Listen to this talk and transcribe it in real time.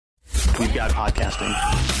we've got podcasting.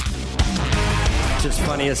 Just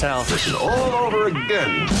funny as hell. Listen all over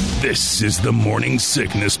again. This is the Morning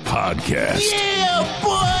Sickness Podcast. Yeah,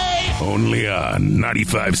 boy! Only on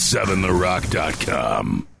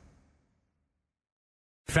 957therock.com.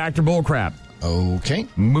 Fact or bullcrap? Okay.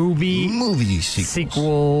 Movie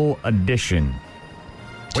sequel edition.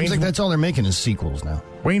 Seems like that's all they're making is sequels now.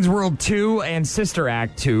 Wayne's World 2 and Sister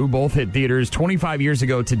Act 2 both hit theaters 25 years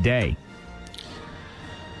ago today.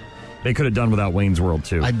 They could have done without Wayne's World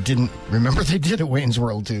 2. I didn't remember they did at Wayne's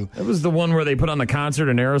World 2. That was the one where they put on the concert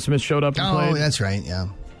and Aerosmith showed up and played. Oh, that's right, yeah.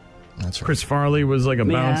 That's right. Chris Farley was like a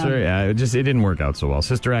bouncer. Yeah, it didn't work out so well.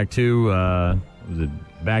 Sister Act 2, was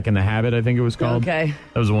it Back in the Habit, I think it was called? Okay.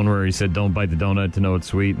 That was the one where he said, don't bite the donut to know it's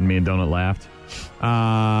sweet, and me and Donut laughed.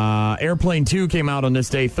 Airplane 2 came out on this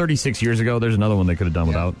day 36 years ago. There's another one they could have done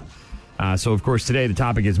without. So, of course, today the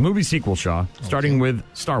topic is movie sequel, Shaw, starting with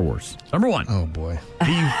Star Wars. Number 1. Oh, boy.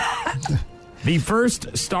 The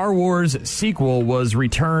first Star Wars sequel was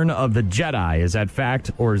Return of the Jedi. Is that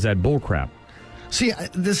fact or is that bullcrap? See,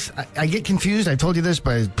 I get confused. I told you this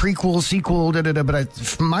by prequel, sequel, but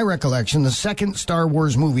from my recollection, the second Star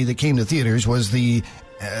Wars movie that came to theaters was the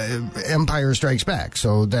Empire Strikes Back.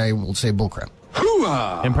 So I will say bullcrap.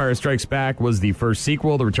 Empire Strikes Back was the first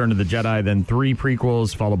sequel, The Return of the Jedi, then 3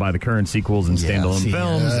 prequels, followed by the current sequels and standalone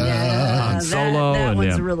films. Han Solo. That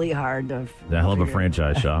was yeah. really hard to A hell of a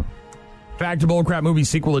franchise, Shaw. Fact or bullcrap movie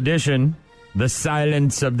sequel edition, The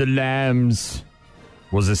Silence of the Lambs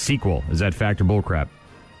was a sequel. Is that fact or bullcrap?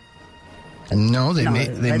 No, they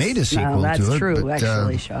made a sequel to it. That's true, but,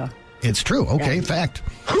 actually, Shaw. It's true. Okay, fact.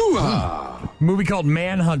 Movie called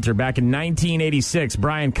Manhunter back in 1986.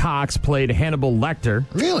 Brian Cox played Hannibal Lecter.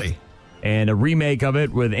 Really? And a remake of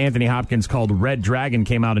it with Anthony Hopkins called Red Dragon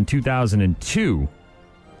came out in 2002.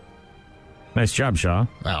 Nice job, Shaw.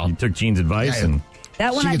 Wow. You took Gene's advice Yeah, and...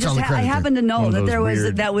 That one She I gets all the credit happen to know One of that those there was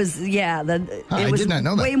weird- it was did not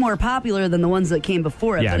know that. way more popular than the ones that came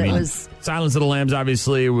before it. Yeah, but I mean, it was Silence of the Lambs,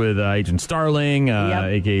 obviously, with Agent Starling,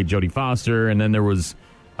 a.k.a. Jodie Foster, and then there was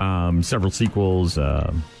several sequels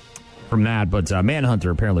from that, but Manhunter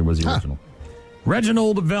apparently was the original.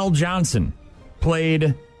 Reginald Vell Johnson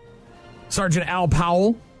played Sergeant Al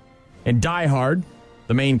Powell in Die Hard,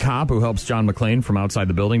 the main cop who helps John McClane from outside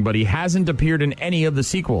the building, but he hasn't appeared in any of the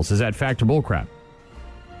sequels. Is that fact or bullcrap?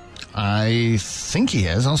 I think he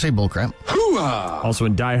has. I'll say bullcrap. Also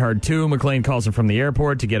in Die Hard 2, McClane calls him from the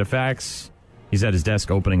airport to get a fax. He's at his desk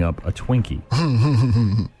opening up a Twinkie.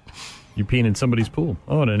 You peeing in somebody's pool.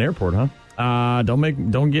 Oh, at an airport, huh?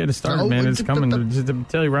 Don't get it started, man. It's coming. Just to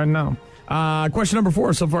tell you right now. Question number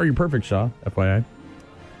 4. So far, you're perfect, Shaw. FYI.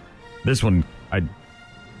 This one,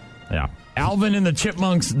 Alvin and the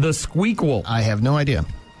Chipmunks, the Squeakquel. I have no idea.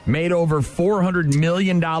 Made over $400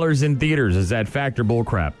 million in theaters. Is that fact or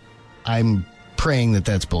bullcrap? I'm praying that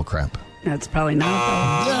that's bullcrap. that's probably not.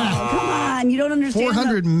 Oh, come on, you don't understand.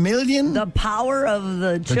 $400 million? The power of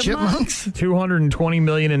the chipmunks. $220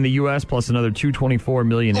 million in the U.S. plus another $224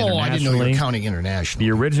 million internationally. I didn't know you were counting internationally.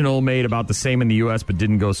 The original made about the same in the U.S. but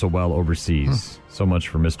didn't go so well overseas. So much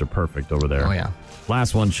for Mr. Perfect over there. Oh, yeah.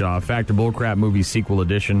 Last one, Shaw. Fact or bullcrap movie sequel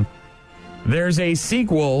edition. There's a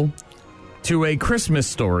sequel to A Christmas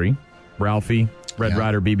Story. Ralphie, Red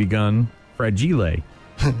Ryder, BB Gun, Fragile.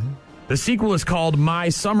 The sequel is called My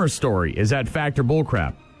Summer Story. Is that fact or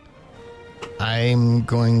bullcrap? I'm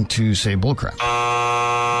going to say bullcrap.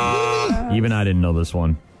 Even I didn't know this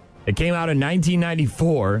one. It came out in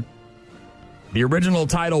 1994. The original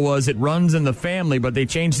title was It Runs in the Family, but they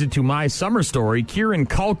changed it to My Summer Story. Kieran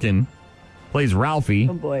Culkin plays Ralphie.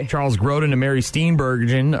 Oh, boy. Charles Grodin and Mary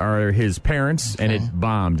Steenburgen are his parents, and it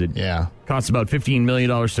bombed. It cost about $15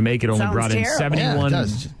 million to make. It only Sounds brought in terrible. 71. Yeah, it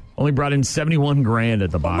does. Only brought in $71,000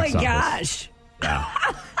 at the box Oh my office.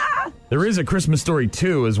 gosh! There is a Christmas Story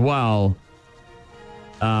 2 as well.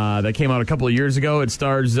 That came out a couple of years ago. It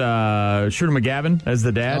stars Shooter McGavin as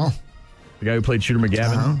the dad. Oh. The guy who played Shooter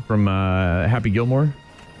McGavin from Happy Gilmore.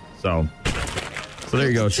 So there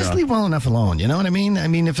you go, Just Shaw. leave well enough alone. You know what I mean? I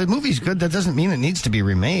mean, if a movie's good, that doesn't mean it needs to be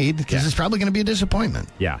remade because it's probably going to be a disappointment.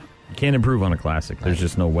 Yeah. You can't improve on a classic. There's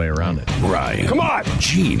just no way around it. Ryan. Come on.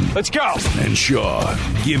 Gene. Let's go. And Shaw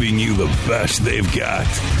giving you the best they've got.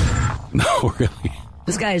 No, really.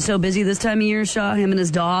 This guy is so busy this time of year, Shaw. Him and his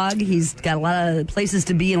dog. He's got a lot of places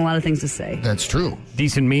to be and a lot of things to say. That's true.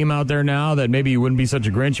 Decent meme out there now that maybe you wouldn't be such a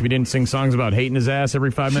Grinch if you didn't sing songs about hating his ass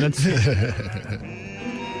every 5 minutes.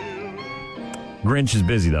 Grinch is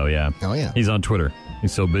busy, though, yeah. Oh, yeah. He's on Twitter.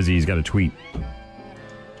 He's so busy, he's got a tweet.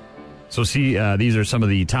 So, see, these are some of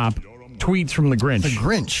the top tweets from the Grinch. The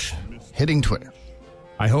Grinch hitting Twitter.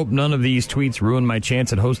 I hope none of these tweets ruin my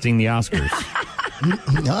chance at hosting the Oscars.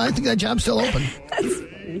 No, I think that job's still open.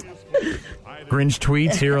 Grinch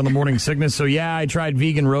tweets here on the Morning Sickness. So, yeah, I tried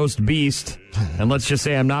vegan roast beast, and let's just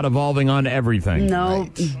say I'm not evolving on everything. No.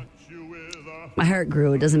 Right. My heart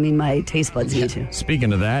grew. It doesn't mean my taste buds need to.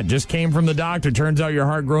 Speaking of that, just came from the doctor. Turns out your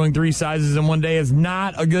heart growing 3 sizes in one day is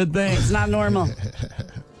not a good thing. It's not normal.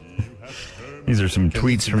 These are some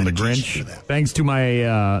tweets from the Grinch. Thanks to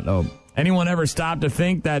my... anyone ever stop to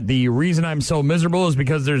think that the reason I'm so miserable is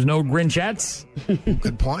because there's no Grinchettes?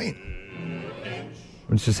 Good point.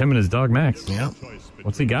 It's just him and his dog, Max. Yeah.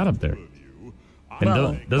 What's he got up there? And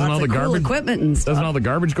well, doesn't all the garbage equipment and stuff. Doesn't all the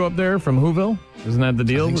garbage go up there from Whoville? Isn't that the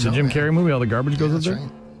deal with the Jim Carrey movie? All the garbage goes up there?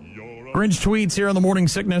 Right. Grinch tweets here on the Morning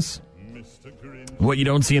Sickness. What you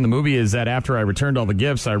don't see in the movie is that after I returned all the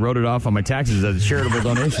gifts, I wrote it off on my taxes as a charitable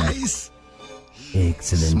donation. Nice.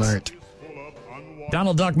 Excellent. Smart.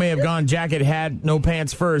 Donald Duck may have gone jacket, hat, no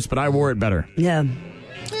pants first, but I wore it better. Yeah.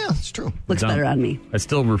 Yeah, it's true. Looks better on me. I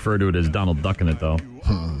still refer to it as Donald Duck in it, though.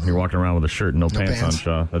 You're walking around with a shirt and no pants on,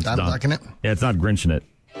 Shaw. That's Donald Duck in it? Yeah, it's not Grinch in it.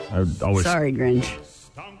 Sorry, Grinch.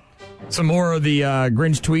 Some more of the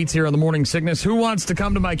Grinch tweets here on the Morning Sickness. Who wants to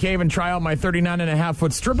come to my cave and try out my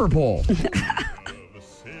 39.5-foot stripper pole?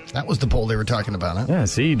 That was the pole they were talking about, huh? Yeah,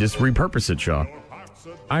 see, just repurpose it, Shaw.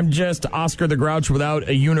 I'm just Oscar the Grouch without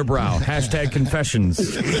a unibrow. Hashtag confessions.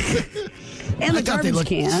 And the garbage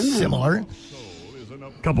can. Similar.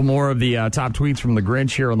 A couple more of the top tweets from the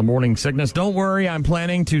Grinch here on the Morning Sickness. Don't worry, I'm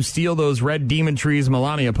planning to steal those red demon trees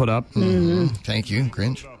Melania put up. Mm-hmm. Thank you,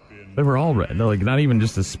 Grinch. They were all red. Like, not even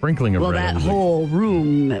just a sprinkling of red. Well, that whole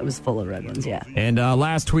room, it was full of red ones, yeah. And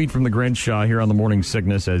last tweet from the Grinch here on the Morning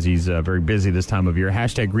Sickness as he's very busy this time of year.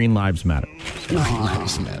 Hashtag Green Lives Matter. Green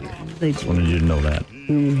Lives Matter. They do. Wanted you to know that.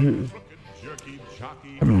 Mm-hmm.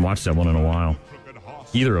 I haven't watched that one in a while.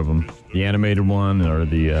 Either of them. The animated one or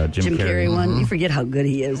the Jim Carrey one. Mm-hmm. You forget how good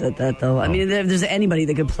he is at that, though. I mean, if there's anybody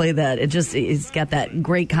that could play that, it's got that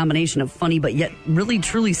great combination of funny, but yet really,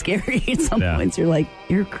 truly scary at some points. You're like,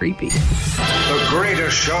 you're creepy. The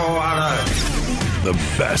greatest show on earth. The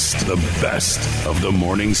best of the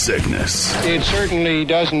Morning Sickness. It certainly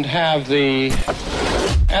doesn't have the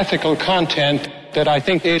ethical content that I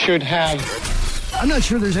think it should have. I'm not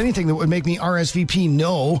sure there's anything that would make me RSVP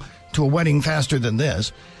no to a wedding faster than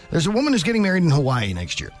this. There's a woman who's getting married in Hawaii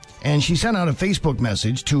next year, and she sent out a Facebook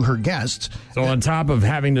message to her guests. So on top of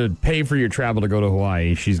having to pay for your travel to go to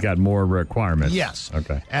Hawaii, she's got more requirements. Yes.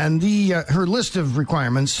 Okay. And her list of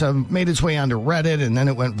requirements made its way onto Reddit, and then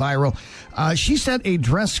it went viral. She set a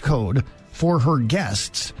dress code for her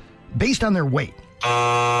guests based on their weight.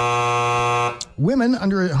 Women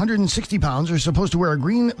under 160 pounds are supposed to wear a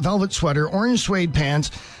green velvet sweater, orange suede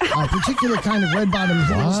pants, a particular kind of red bottom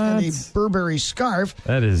heels, and a Burberry scarf.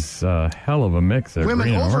 That is a hell of a mix there.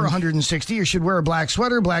 Women over 160 should wear a black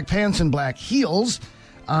sweater, black pants, and black heels.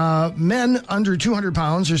 Men under 200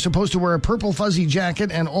 pounds are supposed to wear a purple fuzzy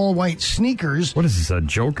jacket and all white sneakers. What is this, a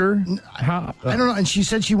Joker? I don't know. And she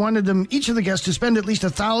said she wanted them, each of the guests, to spend at least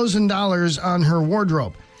 $1,000 on her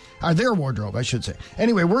wardrobe. Their wardrobe, I should say.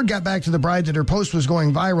 Anyway, word got back to the bride that her post was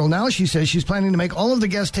going viral. Now she says she's planning to make all of the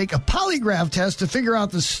guests take a polygraph test to figure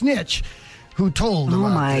out the snitch who told about this.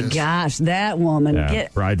 Oh, my gosh, that woman. Yeah,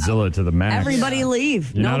 Bridezilla to the max. Everybody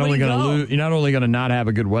leave. You're not only going to not have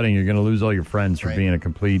a good wedding, you're going to lose all your friends for being a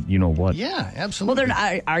complete you-know-what. Yeah, absolutely.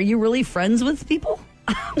 Well, are you really friends with people?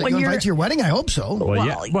 When you invite to your wedding, I hope so. Well,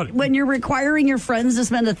 yeah, but when you're requiring your friends to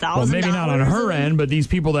spend $1,000, well, maybe not on her end, but these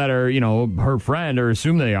people that are, her friend or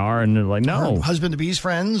assume they are, and they're like, no, husband to be's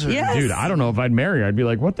friends. Yes. Dude, I don't know if I'd marry her. I'd be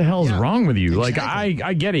like, what the hell is wrong with you? Exactly. Like,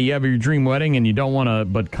 I get it. You have your dream wedding, and you don't want to,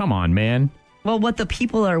 but come on, man. Well, what the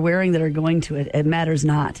people are wearing that are going to it matters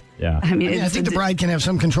not. Yeah. I think the bride can have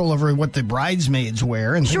some control over what the bridesmaids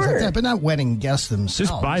wear and things like that, but not wedding guests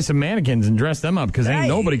themselves. Just buy some mannequins and dress them up, because ain't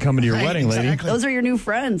nobody coming to your wedding, lady. Exactly. Those are your new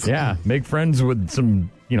friends. Yeah, make friends with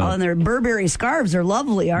some, and their Burberry scarves are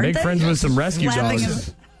lovely, aren't they? Make friends with some rescue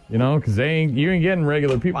dogs. Because you ain't getting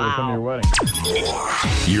regular people to come to your wedding.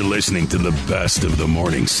 You're listening to the best of the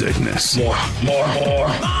Morning Sickness. More.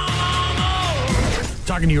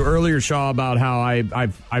 Talking to you earlier, Shaw, about how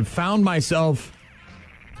I've found myself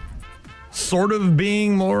sort of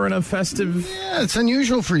being more in a festive. Yeah, it's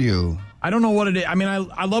unusual for you. I don't know what it is. I mean,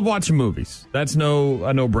 I love watching movies. That's a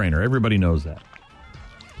no-brainer. Everybody knows that.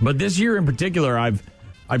 But this year in particular,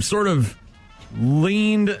 I've sort of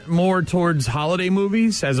leaned more towards holiday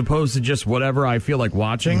movies as opposed to just whatever I feel like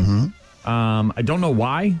watching. Mm-hmm. I don't know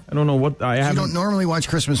why. I don't know what I have. You don't normally watch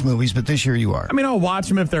Christmas movies, but this year you are. I mean, I'll watch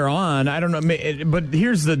them if they're on. I don't know. But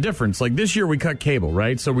here's the difference. Like this year we cut cable,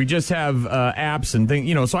 right? So we just have apps and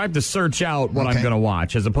things, so I have to search out what I'm going to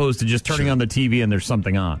watch as opposed to just turning on the TV and there's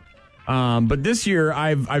something on. But this year,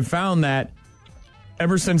 I've found that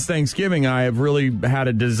ever since Thanksgiving, I have really had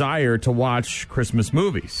a desire to watch Christmas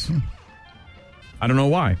movies. I don't know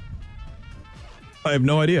why. I have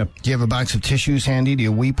no idea. Do you have a box of tissues handy? Do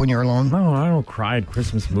you weep when you're alone? No, I don't cry at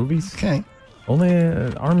Christmas movies. Okay. Only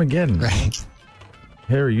Armageddon. Right.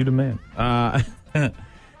 Harry, you the man.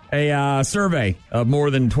 A survey of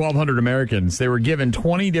more than 1,200 Americans. They were given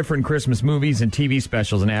 20 different Christmas movies and TV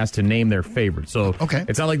specials and asked to name their favorite. So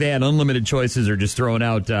it's not like they had unlimited choices or just throwing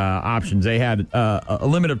out options. They had a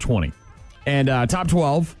limit of 20. And top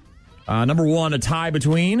 12, number 1, a tie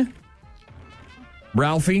between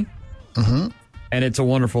Ralphie and It's a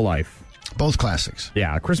Wonderful Life. Both classics.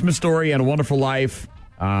 Yeah, A Christmas Story and A Wonderful Life.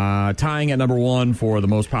 Tying at number 1 for the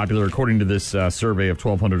most popular, according to this survey of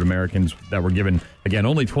 1,200 Americans that were given, again,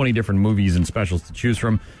 only 20 different movies and specials to choose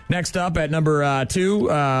from. Next up at number 2,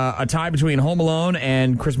 a tie between Home Alone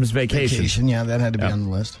and Christmas Vacation. Yeah, that had to be on the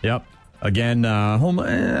list. Yep. Again, I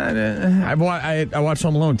watched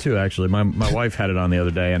Home Alone too. Actually, my wife had it on the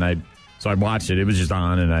other day, and so I watched it. It was just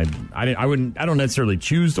on, and I don't necessarily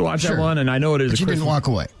choose to watch that one, and I know it is. But you didn't walk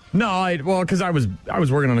away. No, because I was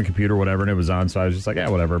working on a computer or whatever, and it was on, so I was just like, yeah,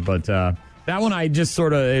 whatever. But that one, I just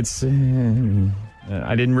sort of, I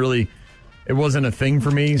didn't really, it wasn't a thing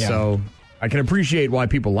for me, so I can appreciate why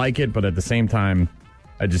people like it, but at the same time,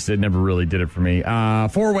 it never really did it for me.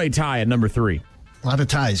 4-way tie at number 3. A lot of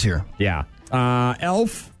ties here. Yeah.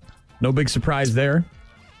 Elf, no big surprise there.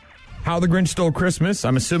 How the Grinch Stole Christmas,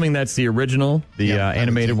 I'm assuming that's the original, the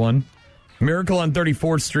animated one. Miracle on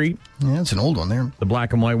 34th Street. Yeah, it's an old one there. The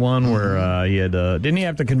black and white one where he had... didn't he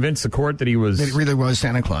have to convince the court that he was... That it really was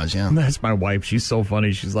Santa Claus, yeah. That's my wife. She's so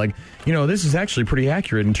funny. She's like, this is actually pretty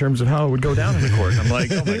accurate in terms of how it would go down in the court. I'm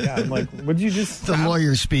like, oh, my God. I'm like, would you just... The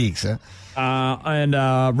lawyer speaks, huh? And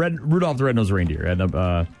Rudolph the Red-Nosed Reindeer at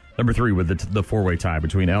number 3 with the 4-way tie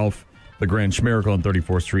between Elf, The Grinch, Miracle on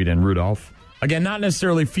 34th Street, and Rudolph. Again, not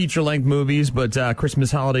necessarily feature-length movies, but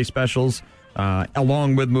Christmas holiday specials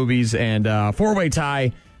along with movies. And 4-way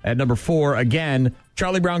tie at number 4, again,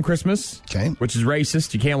 Charlie Brown Christmas, which is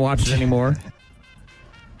racist. You can't watch it anymore.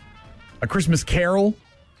 A Christmas Carol.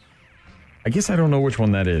 I guess I don't know which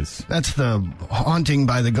one that is. That's the haunting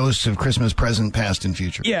by the ghosts of Christmas present, past, and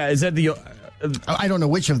future. Yeah, is that the... I don't know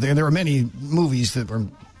which of them. There are many movies that were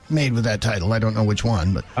made with that title. I don't know which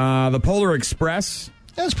one, but... The Polar Express.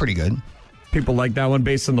 That's pretty good. People like that one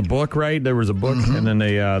based on the book, right? There was a book, and then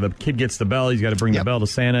the kid gets the bell. He's got to bring the bell to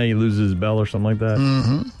Santa. He loses his bell or something like that.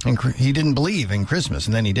 And he didn't believe in Christmas,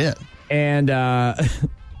 and then he did. And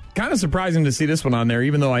kind of surprising to see this one on there,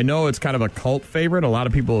 even though I know it's kind of a cult favorite. A lot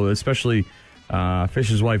of people, especially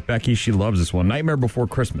Fish's wife, Becky, she loves this one. Nightmare Before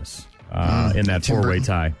Christmas in that 4-way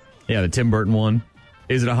tie. Yeah, the Tim Burton one.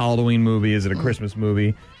 Is it a Halloween movie? Is it a Christmas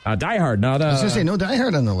movie? Die Hard, not... I was going to say, no Die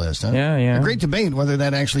Hard on the list, huh? Yeah. A great debate whether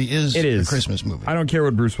that actually is a Christmas movie. I don't care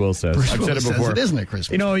what Bruce Willis says. I've said it before. It isn't a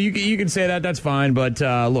Christmas movie. You can say that. That's fine. But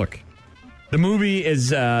look, the movie is...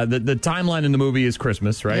 the timeline in the movie is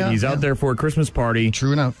Christmas, right? He's out there for a Christmas party.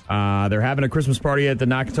 True enough. They're having a Christmas party at the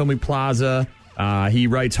Nakatomi Plaza. He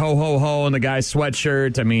writes ho, ho, ho on the guy's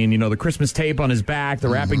sweatshirt. I mean, the Christmas tape on his back, the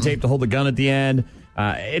wrapping tape to hold the gun at the end.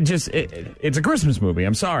 It's a Christmas movie.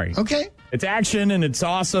 I'm sorry. Okay. It's action and it's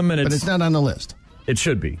awesome. But it's not on the list. It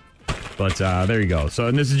should be. But there you go. So,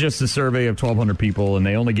 and this is just a survey of 1,200 people, and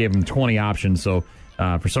they only gave them 20 options. So,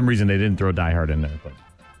 for some reason, they didn't throw Die Hard in there. But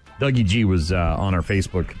Dougie G was on our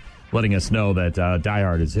Facebook letting us know that Die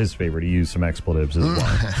Hard is his favorite. He used some expletives as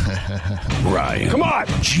well. Ryan. Come on.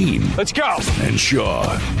 Gene. Let's go. And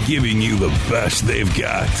Shaw giving you the best they've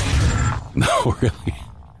got. No, really.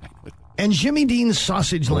 And Jimmy Dean's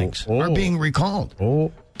sausage links are being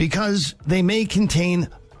recalled because they may contain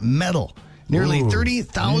metal. Nearly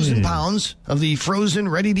 30,000 pounds of the frozen,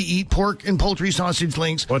 ready-to-eat pork and poultry sausage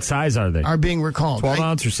links. What size are they? Are being recalled. 12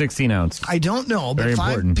 ounce or 16 ounce? I don't know, but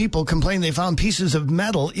 5 people complained they found pieces of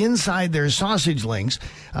metal inside their sausage links.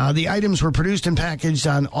 The items were produced and packaged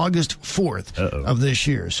on August 4th of this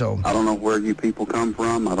year. So I don't know where you people come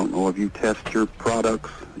from. I don't know if you test your products,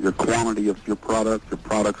 your quantity of your product. Your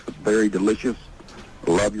products are very delicious.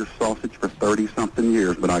 Love your sausage for 30-something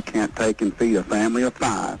years, but I can't take and feed a family of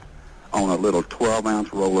 5 on a little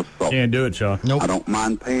 12-ounce roll of sausage. Can't do it, Shaw. Nope. I don't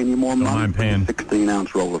mind paying you more money for a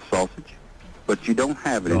 16-ounce roll of sausage, but you don't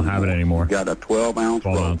have it anymore. Don't have it anymore. You got a 12-ounce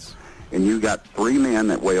roll. And you got 3 men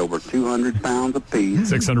that weigh over 200 pounds apiece.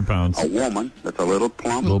 600 pounds. A woman that's a little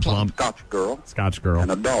plump Scotch girl.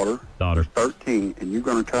 And a daughter. 13. And you're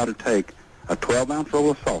going to try to take a 12-ounce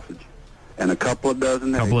roll of sausage and a couple of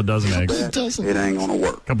dozen eggs. It ain't going to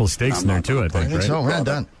work. A couple of steaks in there, too, I think, right? So we're not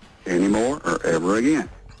done. Anymore or ever again.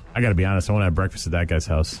 I got to be honest. I want to have breakfast at that guy's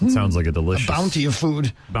house. It sounds like a delicious, A bounty of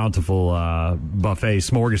food. bountiful buffet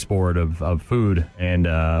smorgasbord of food. And,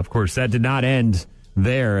 of course, that did not end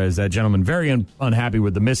there, as that gentleman very unhappy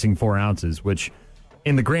with the missing 4 ounces, which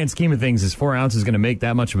in the grand scheme of things is 4 ounces going to make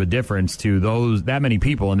that much of a difference to that many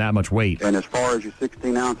people and that much weight. And as far as your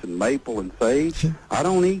 16-ounce in maple and sage, I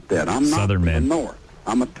don't eat that. I'm not Southern man. from the north.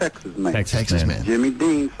 I'm a Texas man. Texas man. Jimmy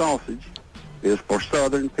Dean sausage is for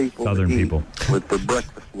Southern people. Southern to eat people. For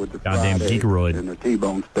breakfast with the Goddamn fried eggs geekeroid. and the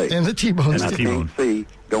T-bone steak. And the T-bone And I steak. can't see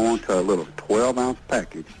going to a little 12-ounce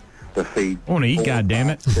package to feed. I want to eat, 4,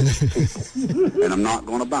 goddammit. 5, 6 people. And I'm not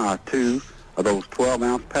going to buy 2 of those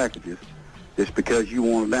 12-ounce packages just because you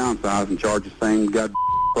want to downsize and charge the same goddamn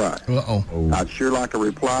price. Uh-oh. I'd sure like a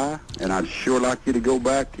reply, and I'd sure like you to go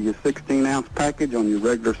back to your 16-ounce package on your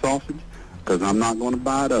regular sausage, because I'm not going to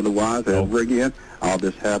buy it otherwise ever again. I'll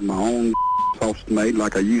just have my own sausage made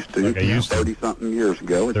like I used to 30-something years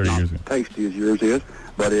ago. It's not as tasty as yours is,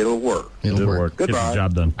 but it'll work. It'll work. Get Goodbye. the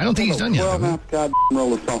job done. I don't think he's done yet. 12-ounce goddamn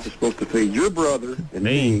roll of sausage supposed to feed your brother and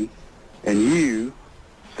me and you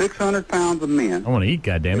 600 pounds of men. I want to eat,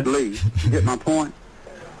 At goddammit. least. You get my point?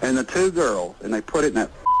 And the 2 girls, and they put it in that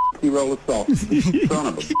roll of sausage. Son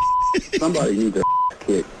of a... Somebody needs a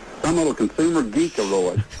kick. Some little consumer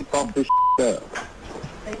geekeroid thought this up.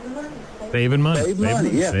 Saving money. Save money,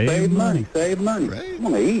 yeah. Save money. Save money. I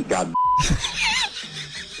want to eat, God.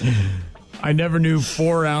 I never knew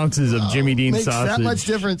 4 ounces of Jimmy Dean makes sausage that much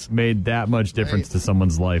difference. made that much difference to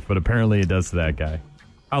someone's life, but apparently it does to that guy.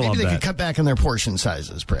 I Maybe love they that. could cut back on their portion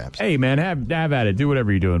sizes, perhaps. Hey, man, have at it. Do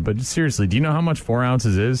whatever you're doing. But seriously, do you know how much 4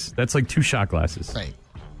 ounces is? That's like 2 shot glasses. Right.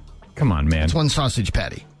 Come on, man. It's 1 sausage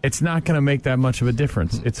patty. It's not going to make that much of a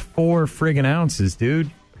difference. It's 4 friggin' ounces, dude.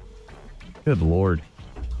 Good Lord.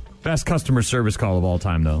 Best customer service call of all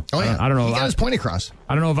time, though. Oh, yeah. I don't know. He got his point across.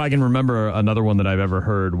 I don't know if I can remember another one that I've ever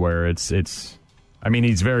heard where it's. I mean,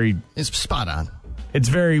 he's very. It's spot on. It's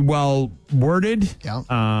very well worded. Yeah.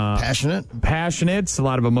 Passionate. It's a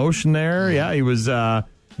lot of emotion there. Yeah, he was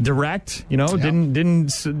direct. You know,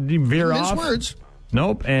 didn't veer off. Words.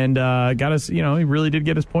 Nope, and got us. You know, he really did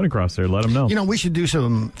get his point across there. Let him know. You know, we should do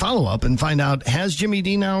some follow up and find out: has Jimmy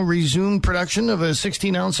Dean now resumed production of a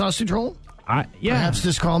 16-ounce sausage roll? Yeah. Perhaps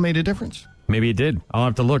this call made a difference. Maybe it did. I'll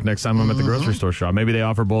have to look next time I'm at the grocery store shop. Maybe they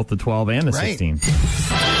offer both the 12 and the 16.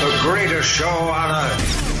 The greatest show on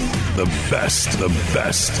earth. The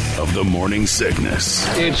best of the morning sickness.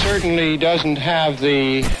 It certainly doesn't have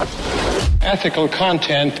the ethical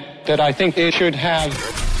content that I think it should have.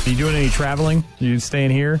 Are you doing any traveling? Are you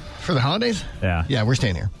staying here? For the holidays? Yeah. Yeah, we're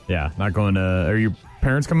staying here. Yeah, not going to... Are your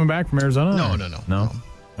parents coming back from Arizona? No.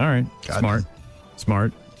 All right.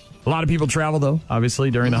 Smart. A lot of people travel, though,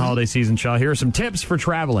 obviously, during the holiday season, Shaw. Here are some tips for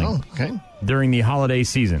traveling during the holiday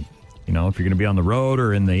season. You know, if you're going to be on the road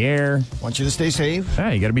or in the air. Want you to stay safe.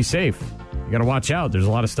 Yeah, you got to be safe. You got to watch out. There's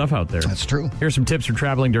a lot of stuff out there. That's true. Here's some tips for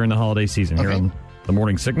traveling during the holiday season. Here on The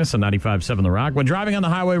Morning Sickness on 95.7 The Rock. When driving on the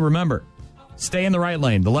highway, remember, stay in the right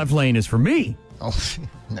lane. The left lane is for me. Oh,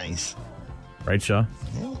 nice. Right, Shaw?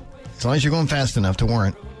 Yeah. As long as you're going fast enough to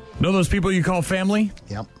warrant. Know those people you call family?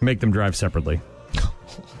 Yep. Make them drive separately.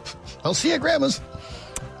 I'll see you at Grandma's.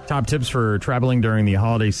 Top tips for traveling during the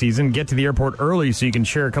holiday season. Get to the airport early so you can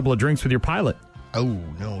share a couple of drinks with your pilot. Oh,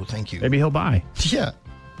 no, thank you. Maybe he'll buy. Yeah.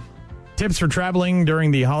 Tips for traveling during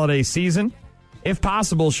the holiday season. If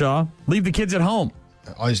possible, Shaw, leave the kids at home.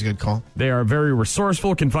 Always a good call. They are very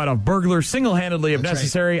resourceful, can fight off burglars single-handedly if That's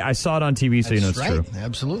necessary. Right. I saw it on TV, so you know it's true.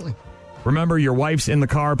 Absolutely. Remember, your wife's in the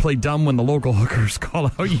car. Play dumb when the local hookers call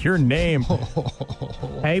out your name.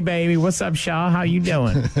 Hey, baby, what's up, Shaw? How you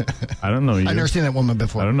doing? I don't know you. I've never seen that woman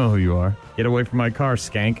before. I don't know who you are. Get away from my car,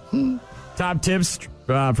 skank. Top tips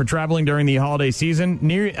for traveling during the holiday season.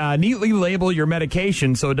 Neatly label your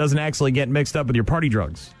medication so it doesn't actually get mixed up with your party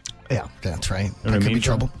drugs. Yeah, that's right. You know That could be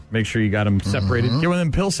trouble. Make sure you got them separated. Get one of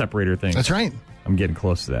them pill separator things. That's right. I'm getting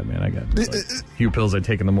close to that, man. I got a few pills I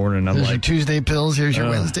take in the morning, and I'm There's like... your Tuesday pills. Here's your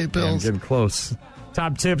Wednesday I'm pills. getting close.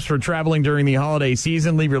 Top tips for traveling during the holiday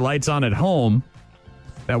season. Leave your lights on at home.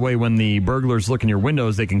 That way, when the burglars look in your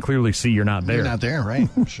windows, they can clearly see you're not there. You're not there, right?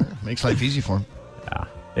 Sure. Makes life easy for them. Yeah.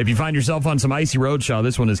 If you find yourself on some icy roads, Shaw,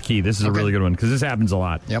 this one is key. This is a really good one because this happens a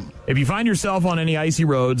lot. Yep. If you find yourself on any icy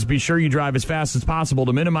roads, be sure you drive as fast as possible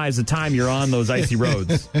to minimize the time you're on those icy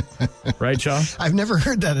roads. Right, Shaw? I've never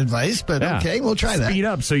heard that advice, but okay, we'll try that. Speed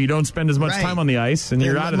up so you don't spend as much time on the ice and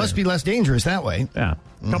you're out of there. It must be less dangerous that way. Yeah.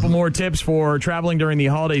 A couple more tips for traveling during the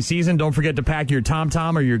holiday season. Don't forget to pack your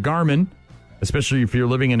TomTom or your Garmin, especially if you're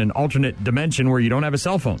living in an alternate dimension where you don't have a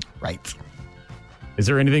cell phone. Right. Is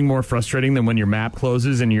there anything more frustrating than when your map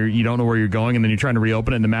closes and you don't know where you're going, and then you're trying to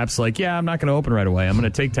reopen it, and the map's like, yeah, I'm not going to open right away. I'm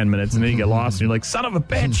going to take 10 minutes, and then you get lost, and you're like, son of a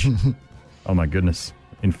bitch. Oh, my goodness.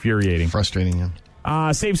 Infuriating. Frustrating,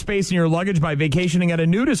 yeah. Save space in your luggage by vacationing at a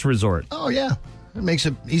nudist resort. Oh, yeah. It makes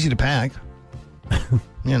it easy to pack.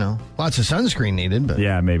 Lots of sunscreen needed, but...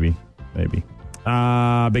 Yeah, maybe.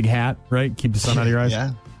 Big hat, right? Keep the sun out of your eyes.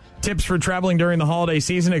 Yeah. Tips for traveling during the holiday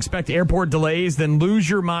season. Expect airport delays, then lose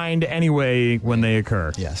your mind anyway when they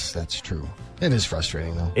occur. Yes, that's true. It is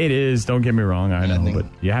frustrating, though. It is. Don't get me wrong. I know, but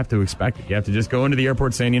you have to expect it. You have to just go into the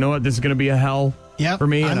airport saying, you know what, this is going to be a hell for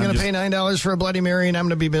me. I'm going to pay $9 for a Bloody Mary, and I'm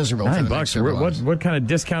going to be miserable. $9? What kind of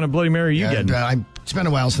discounted Bloody Mary are you getting? It's been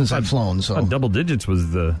a while since I've flown, so... Double digits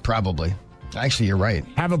was the... Probably. Actually, you're right.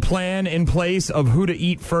 Have a plan in place of who to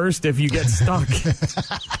eat first if you get stuck.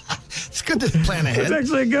 It's good to plan ahead. It's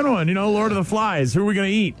actually a good one. Lord of the Flies. Who are we going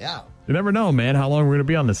to eat? Yeah. You never know, man, how long we're going to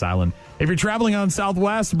be on this island. If you're traveling on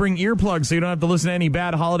Southwest, bring earplugs so you don't have to listen to any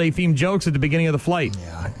bad holiday-themed jokes at the beginning of the flight.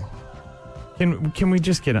 Yeah. Can we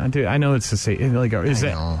just get on? Dude, I know it's the same.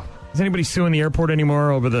 Is anybody suing the airport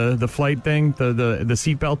anymore over the flight thing, the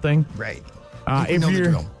seatbelt thing? Right.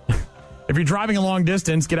 If you're driving a long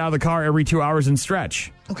distance, get out of the car every 2 hours and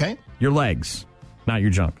stretch. Okay. Your legs, not your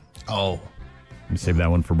junk. Oh. Let me save that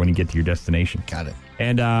one for when you get to your destination. Got it.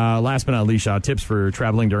 And last but not least, tips for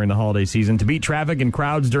traveling during the holiday season. To beat traffic and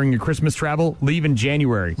crowds during your Christmas travel, leave in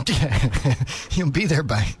January. You'll be there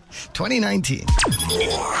by 2019.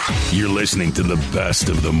 You're listening to the best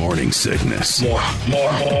of the morning sickness. More.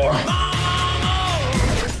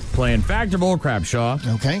 Playing Fact or Bull Crap, Shaw.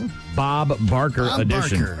 Okay. Bob Barker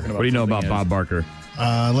edition. What do you know about Bob Barker?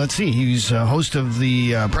 Let's see. He's host of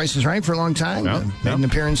the Price is Right for a long time. Made an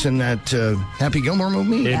appearance in that Happy Gilmore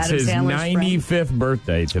movie. It's his 95th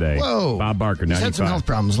birthday today. Whoa. Bob Barker, 95. He's had some health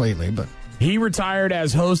problems lately, but... He retired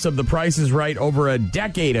as host of The Price is Right over a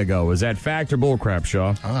decade ago. Is that fact or bullcrap,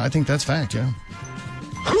 Shaw? I think that's fact, yeah.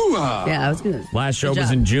 Yeah, I was good. Last show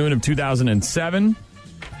was in June of 2007.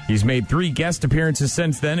 He's made 3 guest appearances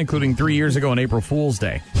since then, including 3 years ago on April Fool's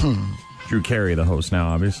Day. Drew Carey, the host now,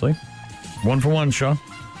 obviously. 1 for 1, Shaw.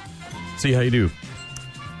 See how you do.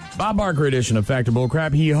 Bob Barker edition of Fact or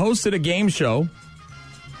Bullcrap. He hosted a game show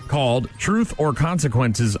called Truth or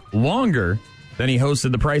Consequences longer than he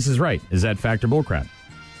hosted The Price is Right. Is that fact or bullcrap?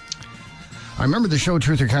 I remember the show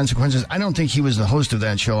Truth or Consequences. I don't think he was the host of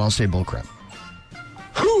that show. I'll say bullcrap.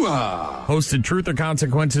 Hosted Truth or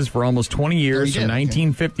Consequences for almost 20 years, from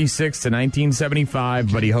 1956 to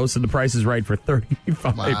 1975, but he hosted The Price is Right for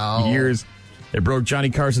 35 years. It broke Johnny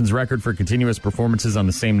Carson's record for continuous performances on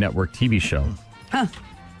the same network TV show. Huh.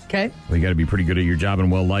 Okay. Well, you got to be pretty good at your job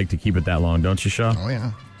and well-liked to keep it that long, don't you, Shaw? Oh,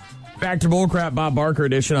 yeah. Fact or bullcrap, Bob Barker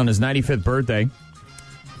edition on his 95th birthday.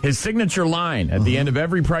 His signature line at the end of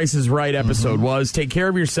every Price is Right episode was, take care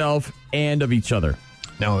of yourself and of each other.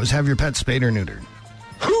 No, it was have your pet spayed or neutered.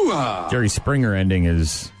 Jerry Springer ending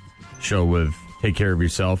his show with take care of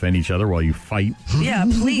yourself and each other while you fight. Yeah,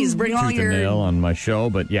 please bring all Tooth your... and nail on my show.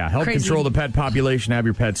 But yeah, help control the pet population, have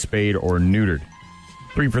your pet spayed or neutered.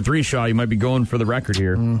 3 for 3, Shaw. You might be going for the record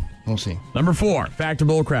here. We'll see. Number 4, fact or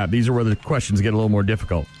bullcrap. These are where the questions get a little more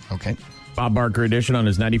difficult. Okay. Bob Barker edition on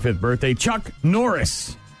his 95th birthday. Chuck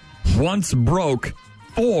Norris once broke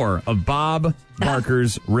 4 of Bob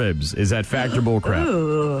Barker's ribs. Is that fact or bullcrap?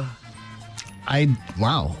 Ooh.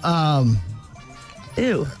 Wow.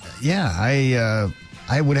 Ew. Yeah,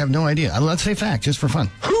 I would have no idea. Let's say fact, just for fun.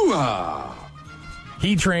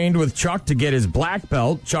 He trained with Chuck to get his black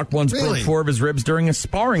belt. Chuck once broke 4 of his ribs during a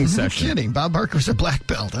sparring session. No kidding. Bob Barker's a black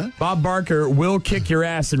belt, huh? Bob Barker will kick your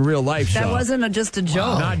ass in real life, That Shaw. wasn't just a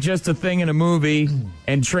joke. Not just a thing in a movie,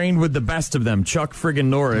 and trained with the best of them, Chuck friggin'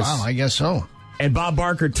 Norris. Wow, I guess so. And Bob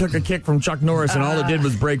Barker took a kick from Chuck Norris, and all it did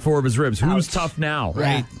was break 4 of his ribs. Who's tough now?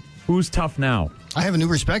 Right. Who's tough now? I have a new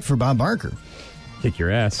respect for Bob Barker. Kick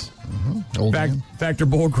your ass. Old Fact or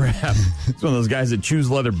bullcrap. It's one of those guys that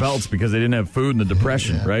choose leather belts because they didn't have food in the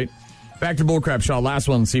Depression, right? Fact or bullcrap, Shaw. Last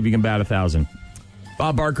one. See if you can bat 1,000.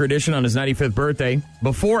 Bob Barker edition on his 95th birthday.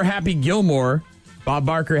 Before Happy Gilmore, Bob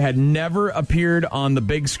Barker had never appeared on the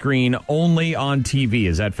big screen, only on TV.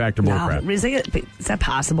 Is that fact or bullcrap? Is that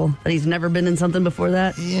possible? That he's never been in something before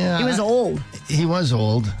that? Yeah. He was old. He was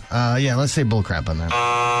old. Yeah, let's say bullcrap on that.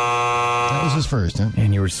 That was his first, huh?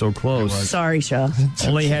 And you were so close. Sorry, Shaw.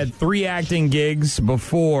 Only had 3 acting gigs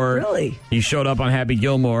before he showed up on Happy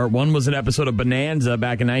Gilmore. One was an episode of Bonanza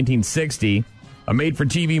back in 1960, a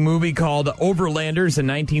made-for-TV movie called Overlanders in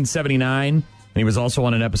 1979, and he was also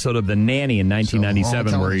on an episode of The Nanny in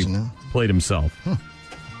 1997 where he played himself.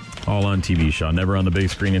 All on TV, Shaw. Never on the big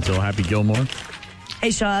screen until Happy Gilmore. Hey,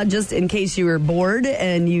 Shaw, just in case you were bored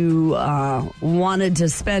and you wanted to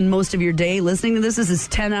spend most of your day listening to this is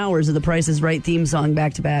 10 hours of the Price is Right theme song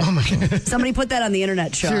back to back. Oh, my God. Somebody put that on the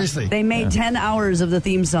internet, Shaw. Seriously? They made 10 hours of the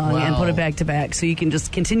theme song and put it Wow. back to back so you can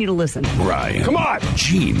just continue to listen. Ryan. Come on.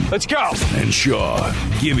 Gene. Let's go. And Shaw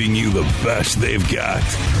giving you the best they've got.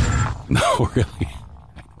 No, really.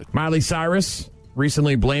 Miley Cyrus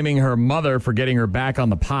recently blaming her mother for getting her back on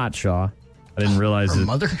the pot, Shaw. I didn't realize Her it.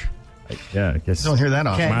 mother? Yeah, I guess. Don't hear that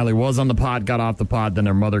often. Miley was on the pot, got off the pot, then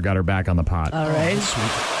her mother got her back on the pot. All right.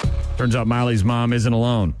 Turns out Miley's mom isn't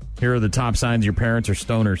alone. Here are the top signs your parents are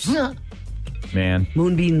stoners. Yeah. Man.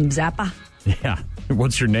 Moonbeam Zappa. Yeah.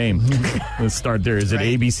 What's your name? Let's start there. Is it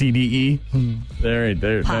A, B, C, D, E?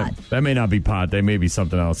 There. Pot. That may not be pot. They may be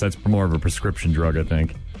something else. That's more of a prescription drug, I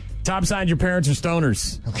think. Top signs your parents are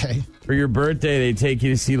stoners. Okay. For your birthday, they take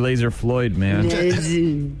you to see Laser Floyd, man.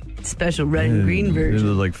 Special red and green It version.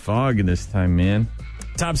 was like fog in this time, man.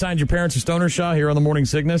 Top signs your parents are stoners, Shaw, here on the Morning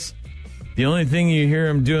Sickness. The only thing you hear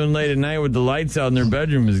them doing late at night with the lights out in their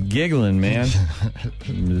bedroom is giggling, man.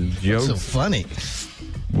 Jokes. So funny.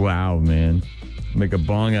 Wow, man. Make a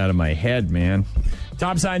bong out of my head, man.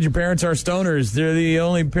 Top signs your parents are stoners. They're the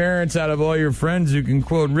only parents out of all your friends who can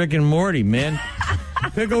quote Rick and Morty, man.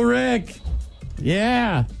 Pickle Rick.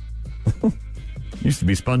 Yeah. Used to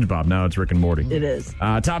be SpongeBob. Now it's Rick and Morty. It is.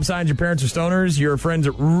 Top signs your parents are stoners. Your friends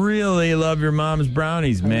really love your mom's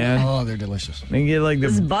brownies, man. Oh, they're delicious. They get like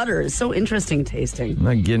This the... butter is so interesting tasting. I'm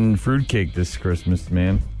not getting fruitcake this Christmas,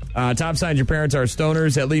 man. Top signs your parents are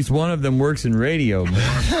stoners. At least one of them works in radio,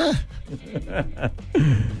 man.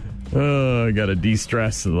 Oh, I got to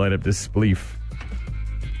de-stress and light up this spleef.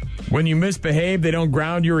 When you misbehave, they don't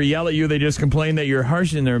ground you or yell at you. They just complain that you're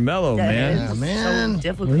harsh and they're mellow, man. It's man. so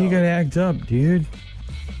difficult. Well, you got to act up, dude.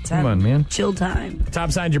 Come on, man. Chill time.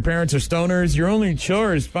 Top signs your parents are stoners. Your only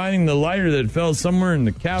chore is finding the lighter that fell somewhere in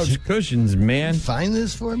the couch cushions, man. Find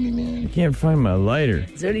this for me, man. I can't find my lighter.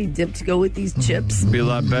 Is there any dip to go with these chips? It'd be a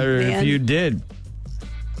lot better if Man. you did.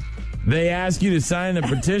 They ask you to sign a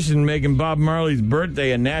petition making Bob Marley's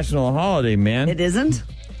birthday a national holiday, man. It isn't?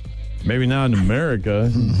 Maybe not in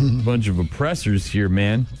America. Bunch of oppressors here,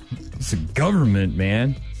 man. It's a government,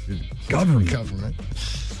 man. It's a government.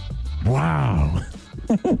 Wow.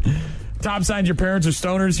 Top signs your parents are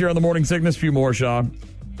stoners here on the Morning Sickness. Few more, Shaw.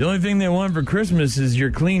 The only thing they want for Christmas is your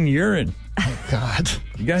clean urine. God.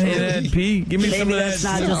 You got any of that pee? Give me some Maybe of that. that's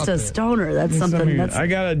not just a stoner. That's something that's I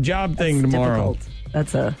got a job thing that's tomorrow. difficult.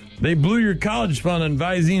 That's a... They blew your college fund on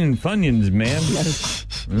Visine and Funyuns,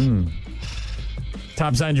 man.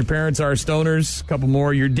 Top signs your parents are stoners. Couple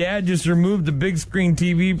more. Your dad just removed the big screen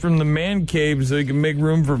TV from the man cave so he can make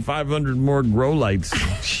room for 500 more grow lights.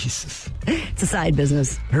 Jesus. It's a side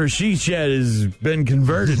business. Her she shed has been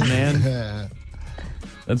converted, man.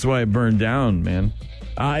 That's why it burned down, man.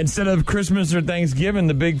 Instead of Christmas or Thanksgiving,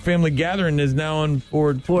 the big family gathering is now on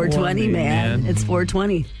 420, man. It's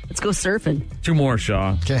 420. Let's go surfing. Two more,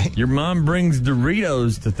 Shaw. Okay. Your mom brings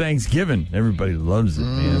Doritos to Thanksgiving. Everybody loves it,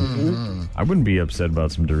 man. I wouldn't be upset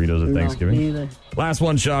about some Doritos at Thanksgiving. Me either. Last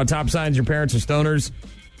one, Shaw. Top signs your parents are stoners.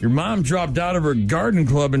 Your mom dropped out of her garden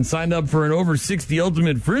club and signed up for an over 60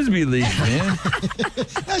 Ultimate Frisbee League, man.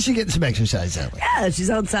 Now she's getting some exercise that way. Yeah, she's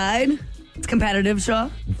outside. It's competitive, Shaw.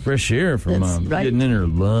 Fresh air for That's mom. right. Getting in her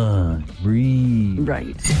lungs. Breathe.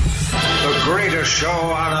 Right. The greatest show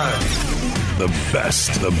on earth. The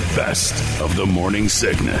best of the Morning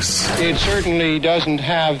Sickness. It certainly doesn't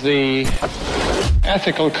have the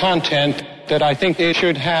ethical content that I think it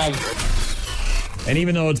should have. And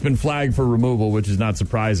even though it's been flagged for removal, which is not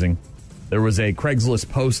surprising, there was a Craigslist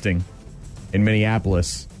posting in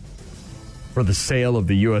Minneapolis for the sale of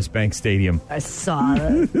the U.S. Bank Stadium. I saw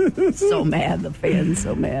it. So mad. The fans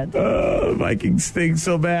so mad. Vikings think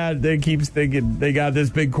so bad. They keep thinking they got this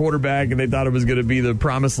big quarterback and they thought it was going to be the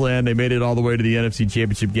promised land. They made it all the way to the NFC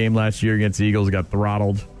Championship game last year against the Eagles. Got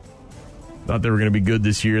throttled. Thought they were going to be good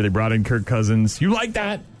this year. They brought in Kirk Cousins. You like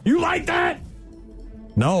that? You like that?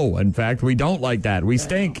 No, in fact, we don't like that. We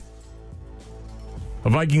stink. A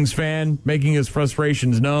Vikings fan making his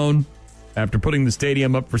frustrations known after putting the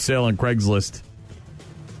stadium up for sale on Craigslist.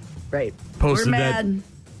 Right. Posted We're mad.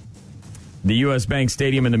 The U.S. Bank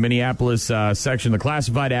Stadium in the Minneapolis section, the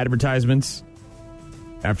classified advertisements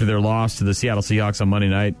after their loss to the Seattle Seahawks on Monday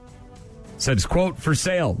night, says, quote, for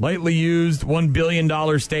sale, lightly used $1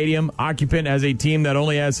 billion stadium, occupant as a team that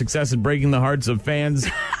only has success at breaking the hearts of fans,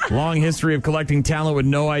 long history of collecting talent with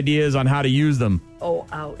no ideas on how to use them. Oh,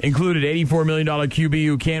 ouch. Included $84 million QB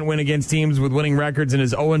who can't win against teams with winning records and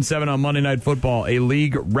is 0-7 on Monday Night Football, a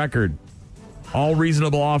league record. All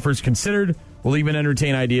reasonable offers considered. Will even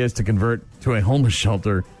entertain ideas to convert to a homeless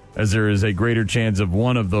shelter as there is a greater chance of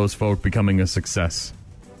one of those folk becoming a success.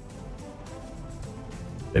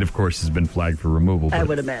 It, of course, has been flagged for removal. I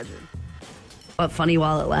would imagine. But funny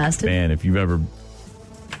while it lasted. Man, if you've ever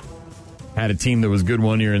had a team that was good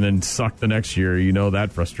one year and then sucked the next year, you know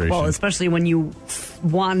that frustration. Well, especially when you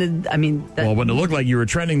wanted, when it looked like you were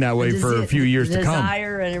trending that way for a few years to come.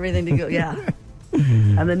 Desire and everything to go, yeah.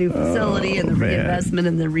 And the new facility and the reinvestment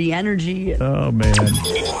and the re-energy. Oh, man.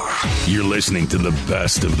 You're listening to the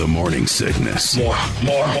best of the morning sickness. More.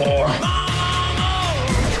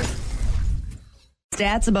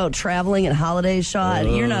 Stats about traveling and holidays, Shaw.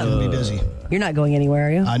 You're not Gonna be busy. You're not going anywhere,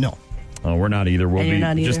 are you? No. Oh, we're not either. We'll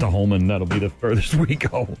And be you're just not a home, and that'll be the furthest we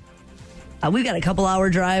go. We've got a couple-hour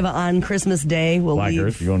drive on Christmas Day. We'll Black leave.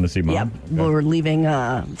 Earth, you going to see Mom? Yep, Okay. we're leaving.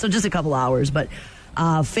 So just a couple hours, but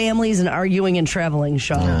families and arguing and traveling,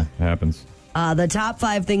 Shaw. Yeah, it happens. The top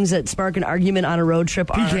 5 things that spark an argument on a road trip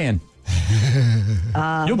are Pecan.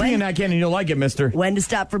 You'll pee in that can and you'll like it, mister. when to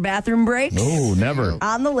stop for bathroom breaks. Oh, never.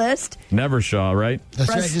 On the list. Never, Shaw, right? That's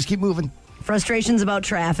right. Just keep moving. Frustrations about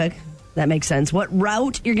traffic. That makes sense. What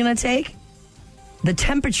route you're going to take. The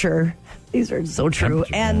temperature. These are so true.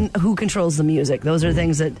 And who controls the music. Those are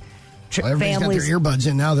things that Everybody's families. got their earbuds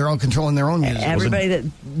in now. They're all controlling their own music.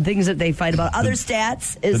 Everybody things that they fight about. Other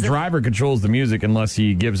stats is the driver controls the music unless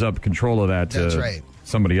he gives up control of that to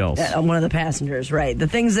somebody else. one of the passengers, right? The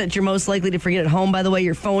things that you're most likely to forget at home, by the way,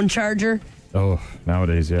 your phone charger, Oh,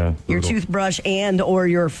 nowadays, yeah. your Brutal. toothbrush, and or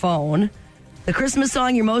your phone. The Christmas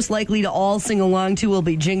song you're most likely to all sing along to will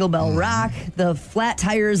be Jingle Bell Rock. The flat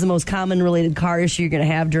tire is the most common related car issue you're going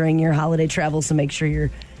to have during your holiday travel, so make sure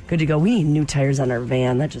you're good to go. We need new tires on our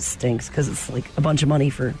van. That just stinks because it's like a bunch of money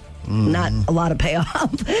for not a lot of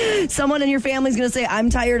payoff. Someone in your family's going to say,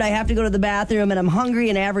 I'm tired, I have to go to the bathroom, and I'm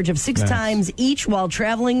hungry, an average of 6 times each while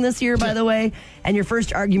traveling this year, by the way. And your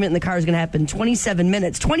first argument in the car is going to happen 27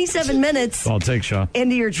 minutes. 27 minutes I'll take, Shaw.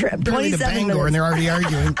 into your trip. Barely to 27 Bangor, and minutes. they're already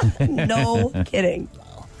arguing. No kidding.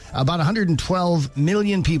 About 112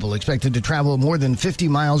 million people expected to travel more than 50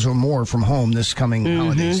 miles or more from home this coming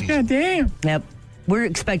holiday season. God damn. Yep. We're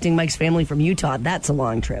expecting Mike's family from Utah. That's a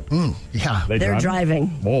long trip. Yeah. They're driving.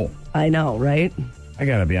 Whoa. I know, right? I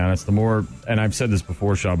got to be honest, the more, and I've said this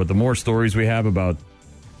before, Shaw, but the more stories we have about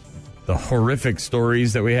the horrific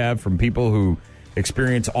stories that we have from people who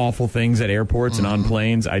experience awful things at airports and on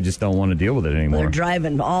planes, I just don't want to deal with it anymore. They're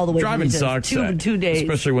driving all the way. Driving from sucks. 2 days.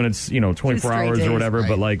 Especially when it's, 24 straight hours days. or whatever. Right.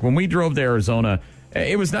 But like when we drove to Arizona,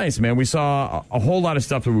 it was nice, man. We saw a whole lot of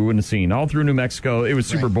stuff that we wouldn't have seen. All through New Mexico, it was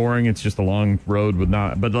super boring. It's just a long road with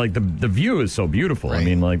but like the view is so beautiful. Right. I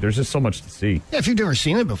mean, like there's just so much to see. Yeah, if you've never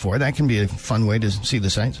seen it before, that can be a fun way to see the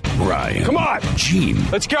sights. Ryan. Come on. Gene.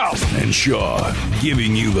 Let's go. And Shaw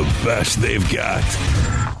giving you the best they've got.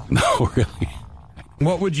 No, really.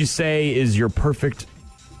 What would you say is your perfect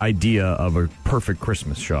idea of a perfect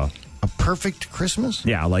Christmas, Shaw? A perfect Christmas?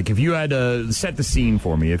 Yeah, like if you had to set the scene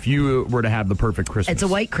for me, if you were to have the perfect Christmas. It's a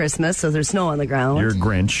white Christmas, so there's snow on the ground. You're a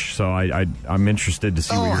Grinch, so I'm interested to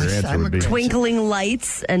see what your answer I'm would a be. Grinch. Twinkling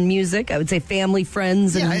lights and music. I would say family,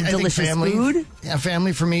 friends, and I think delicious family, food. Yeah,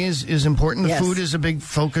 family for me is important. The Yes. food is a big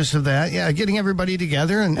focus of that. Yeah, getting everybody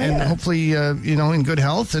together and hopefully, in good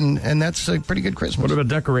health, and that's a pretty good Christmas. What about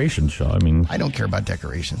decorations, Shaw? I mean, I don't care about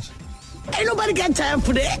decorations. Ain't nobody got time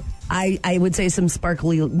for that. I would say some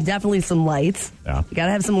sparkly, definitely some lights. Yeah. You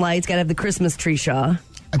gotta have some lights. Gotta have the Christmas tree, Shaw.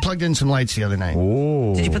 I plugged in some lights the other night.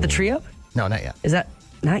 oh. Did you put the tree up? No, not yet. Is that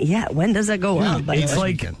not yet? When does that go up? by the It's way?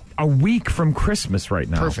 like weekend. a week from Christmas right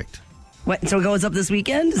now. Perfect. What, so it goes up this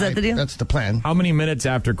weekend? Is that the deal? That's the plan. How many minutes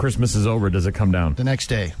after Christmas is over does it come down? The next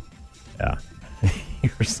day. Yeah.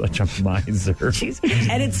 You're such a miser. Jeez.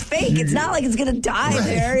 And it's fake. It's not like it's gonna die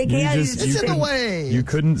there. It can't. It's in the way. You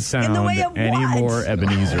couldn't sound the way of any what? more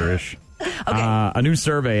Ebenezer-ish. Okay. A new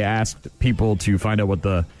survey asked people to find out what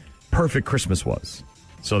the perfect Christmas was.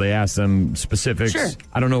 So they asked them specifics. Sure.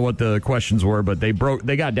 I don't know what the questions were, but they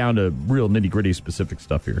got down to real nitty-gritty specific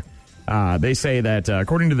stuff here. They say that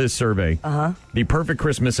according to this survey, the perfect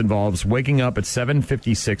Christmas involves waking up at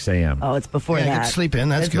 7:56 a.m. Oh, it's before Yeah, that. get sleep in.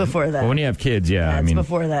 That's it's good. before that. Well, when you have kids, yeah. That's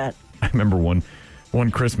before that. I remember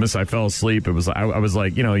one Christmas I fell asleep. It was I was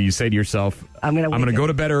like, you say to yourself, I'm gonna go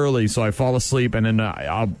to bed early, so I fall asleep, and then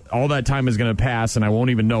all that time is going to pass, and I won't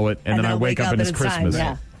even know it, and then I I'll wake up and it's Christmas.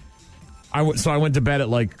 Time, yeah. So I went to bed at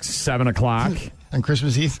like 7 o'clock, On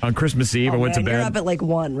Christmas Eve? On Christmas Eve, I went to bed. You're up at like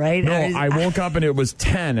 1, right? No, I woke up and it was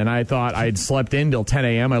 10, and I thought I'd slept in till 10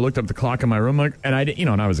 a.m. I looked up the clock in my room, and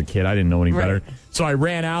I was a kid. I didn't know any better. So I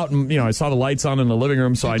ran out, and I saw the lights on in the living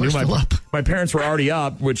room, so I knew my parents were already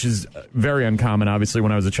up, which is very uncommon, obviously,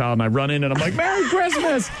 when I was a child. And I run in, and I'm like, Merry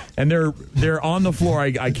Christmas! And they're on the floor.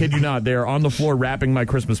 I kid you not. They're on the floor wrapping my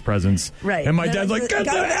Christmas presents. Right. And my dad's like, get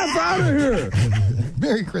the F out of here!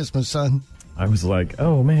 Merry Christmas, son. I was like,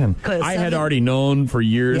 oh, man. I had already known for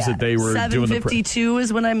years that they were doing the... 7:52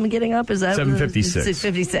 is when I'm getting up? Is that 7:56.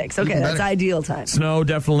 6:56. Okay, that's ideal time. Snow,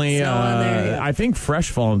 definitely. Snow on there, I think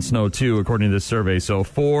fresh fallen snow, too, according to this survey. So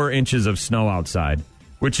 4 inches of snow outside,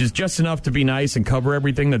 which is just enough to be nice and cover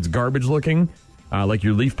everything that's garbage looking. Like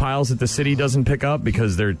your leaf piles that the city doesn't pick up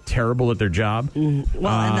because they're terrible at their job. Mm-hmm.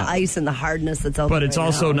 Well, and the ice and the hardness that's out there. But it's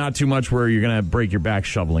also not too much where you're going to break your back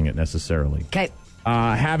shoveling it necessarily. Okay.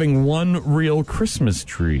 Having one real Christmas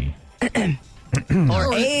tree.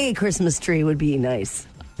 Or a Christmas tree would be nice.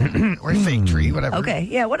 Or a fake tree, whatever. Okay,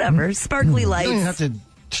 yeah, whatever. Sparkly lights. You don't even have to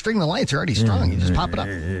string the lights. They're already strong. You just pop it up.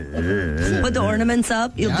 Put the ornaments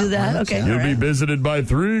up. You'll do that. Okay. You'll be visited by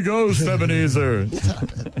 3 ghosts, Ebenezer.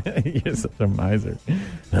 You're such a miser.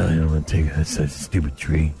 No, I don't want to take such a stupid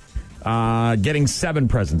tree. Getting 7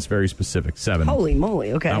 presents, very specific. 7. Holy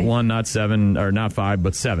moly, okay. Not 1, not 7, or not 5,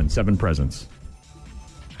 but 7. 7 presents.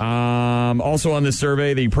 Also on this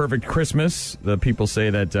survey, the perfect Christmas. The people say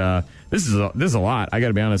that this is a lot. I got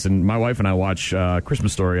to be honest. And my wife and I watch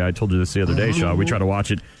Christmas Story. I told you this the other day, Shaw. We try to watch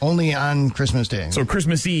it only on Christmas Day. So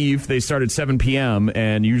Christmas Eve, they start at 7 p.m.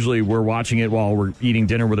 and usually we're watching it while we're eating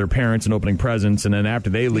dinner with our parents and opening presents. And then after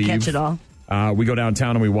they leave, catch it all. We go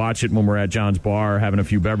downtown and we watch it when we're at John's Bar having a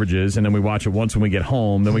few beverages, and then we watch it once when we get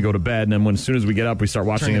home. Then we go to bed, and then as soon as we get up, we start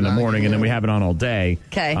watching it in the morning, and then we have it on all day.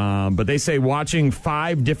 Okay. But they say watching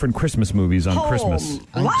 5 different Christmas movies on Christmas.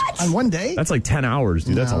 What? On one day? That's like 10 hours,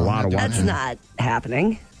 dude. That's a lot of watching. That's not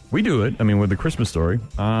happening. We do it. I mean, with the Christmas Story.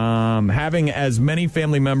 Having as many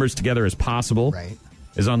family members together as possible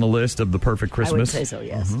is on the list of the perfect Christmas. I would say so,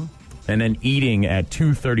 yes. And then eating at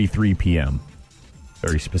 2:33 p.m.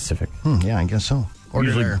 Very specific. Yeah, I guess so.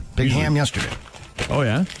 Ordered our big ham yesterday. Oh,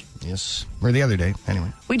 yeah? Yes. Or the other day,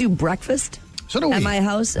 anyway. We do breakfast so do we. at my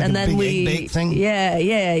house, like and then big egg bake thing?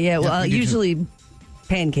 Yeah. Well, usually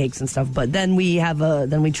pancakes and stuff, but then we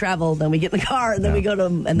we travel, then we get in the car, and then we go to,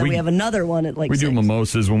 and then we have another one at like 6. Do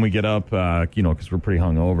mimosas when we get up, because we're pretty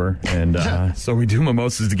hungover, and so we do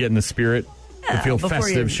mimosas to get in the spirit. To feel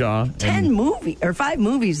festive, Shaw. 5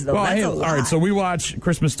 movies, though. That's a lot. All right, so we watch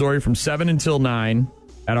Christmas Story from 7 until 9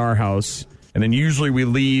 at our house, and then usually we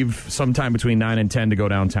leave sometime between 9 and 10 to go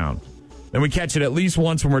downtown. Then we catch it at least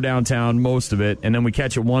once when we're downtown, most of it, and then we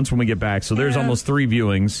catch it once when we get back. So there's almost 3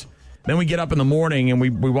 viewings. Then we get up in the morning, and we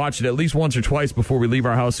watch it at least once or twice before we leave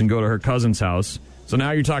our house and go to her cousin's house. So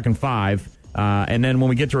now you're talking 5. And then when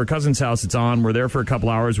we get to her cousin's house, it's on. We're there for a couple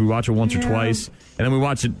hours. We watch it once or twice. And then we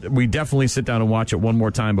watch it. We definitely sit down and watch it one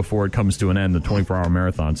more time before it comes to an end, the 24-hour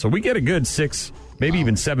marathon. So we get a good 6, maybe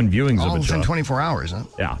even 7 viewings of it. All in 24 hours, huh?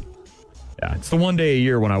 Yeah. Yeah. It's the one day a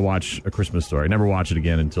year when I watch A Christmas Story. I never watch it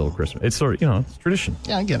again until Christmas. It's sort of, it's tradition.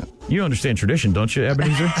 Yeah, I get it. You understand tradition, don't you,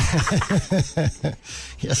 Ebenezer?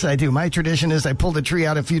 Yes, I do. My tradition is I pull the tree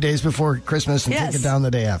out a few days before Christmas and take it down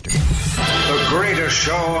the day after. The greatest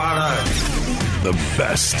show on earth. The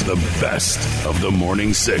best of the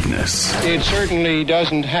morning sickness. It certainly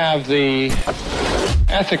doesn't have the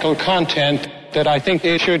ethical content that I think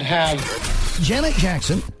it should have. Janet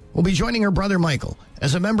Jackson will be joining her brother Michael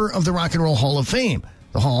as a member of the Rock and Roll Hall of Fame.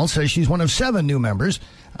 The Hall says she's one of 7 new members.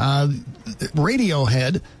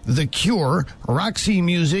 Radiohead, The Cure, Roxy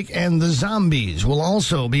Music, and The Zombies will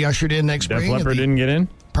also be ushered in next spring. Def Leppard didn't get in?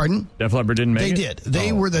 Pardon? Def Leppard didn't make it? They did.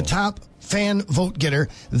 They were the top fan vote getter.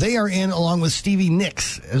 They are in along with Stevie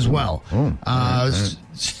Nicks as well.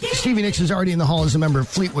 Stevie Nicks is already in the hall as a member of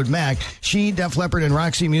Fleetwood Mac. She, Def Leppard, and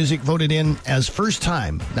Roxy Music voted in as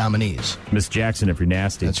first-time nominees. Miss Jackson, if you're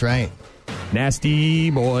nasty. That's right. Nasty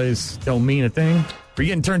boys don't mean a thing. Were you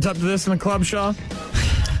getting turned up to this in the club, Shaw?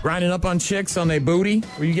 Grinding up on chicks on their booty?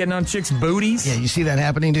 Were you getting on chicks' booties? Yeah, you see that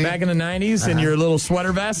happening, dude? Back in the 90s in your little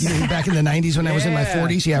sweater vest? Back in the 90s when I was in my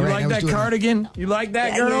 40s? Yeah, you right. You like that cardigan? You like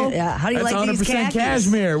that, girl? Yeah. How do you That's like these 100% khakis?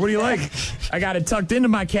 cashmere. What do you like? I got it tucked into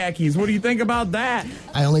my khakis. What do you think about that?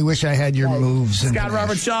 I only wish I had your moves. Scott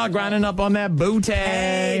Robert Shaw grinding up on that booty.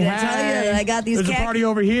 Hey, I tell you, I got these There's a party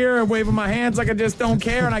over here, waving my hands like I just don't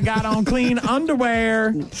care, and I got on clean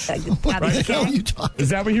underwear. What the hell are you talking? Is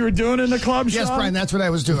that what you were doing in the club, Shaw? Yes, Brian, that's what I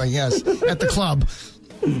was doing, yes. At the club.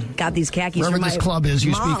 Got these khakis Wherever from this my club is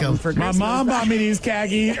you mom speak of. for My Christmas. mom bought me these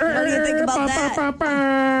khakis. What do you think about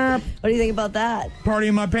that? What do you think about that? Party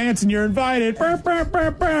in my pants and you're invited. You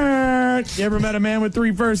ever met a man with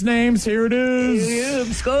 3 first names? Here it is. Yeah,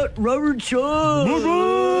 Scott Robert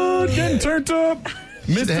Shaw. Getting turned up.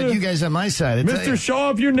 Should have had you guys on my side. I tell Mr. you.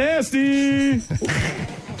 Shaw, if you're nasty.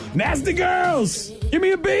 Nasty girls. Give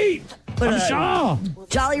me a beat. I'm Shaw.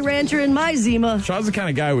 Jolly Rancher in my Zima. Shaw's the kind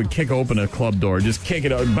of guy who would kick open a club door. Just kick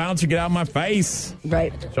it out. Bouncer, get out of my face.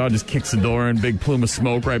 Right. Shaw just kicks the door in, big plume of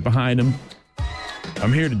smoke right behind him.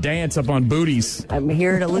 I'm here to dance up on booties. I'm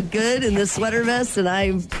here to look good in this sweater vest, and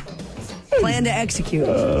I plan to execute.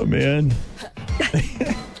 Oh, man.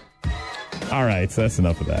 All right, so that's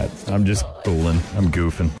enough of that. I'm just fooling. I'm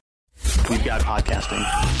goofing. We've got podcasting.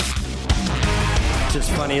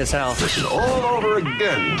 Just funny as hell. Listen all over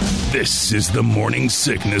again. This is the Morning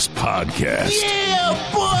Sickness Podcast. Yeah,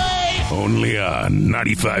 boy! Only on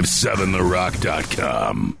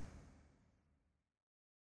 957therock.com.